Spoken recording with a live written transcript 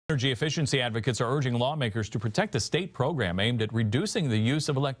Energy efficiency advocates are urging lawmakers to protect a state program aimed at reducing the use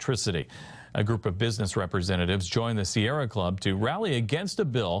of electricity. A group of business representatives joined the Sierra Club to rally against a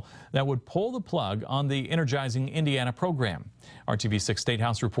bill that would pull the plug on the Energizing Indiana program. RTV6 State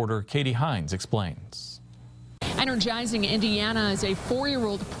House reporter Katie Hines explains. Energizing Indiana is a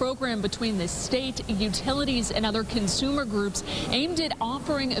four-year-old program between the state, utilities, and other consumer groups aimed at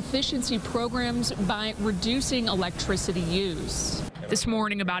offering efficiency programs by reducing electricity use. This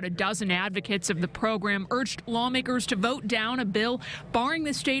morning, about a dozen advocates of the program urged lawmakers to vote down a bill barring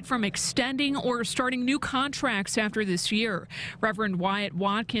the state from extending or starting new contracts after this year. Reverend Wyatt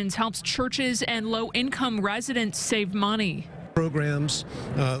Watkins helps churches and low-income residents save money. Programs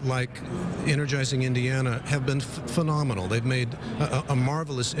like Energizing Indiana have been phenomenal. They've made a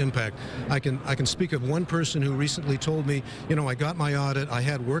marvelous impact. I can speak of one person who recently told me, you know, I got my audit, I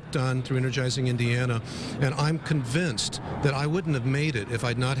had work done through Energizing Indiana, and I'm convinced that I wouldn't have made it if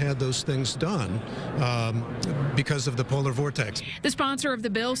I'd not had those things done because of the polar vortex. The sponsor of the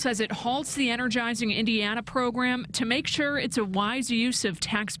bill says it halts the Energizing Indiana program to make sure it's a wise use of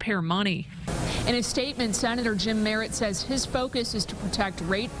taxpayer money. In a statement, Senator Jim Merritt says his focus is to protect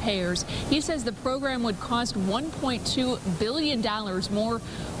ratepayers. He says the program would cost $1.2 billion more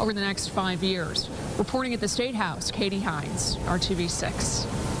over the next 5 years. Reporting at the State House, Katie Hines, RTV6.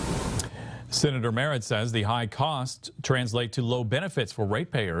 Senator Merritt says the high costs translate to low benefits for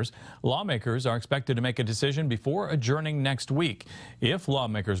ratepayers. Lawmakers are expected to make a decision before adjourning next week. If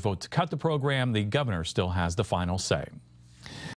lawmakers vote to cut the program, the governor still has the final say.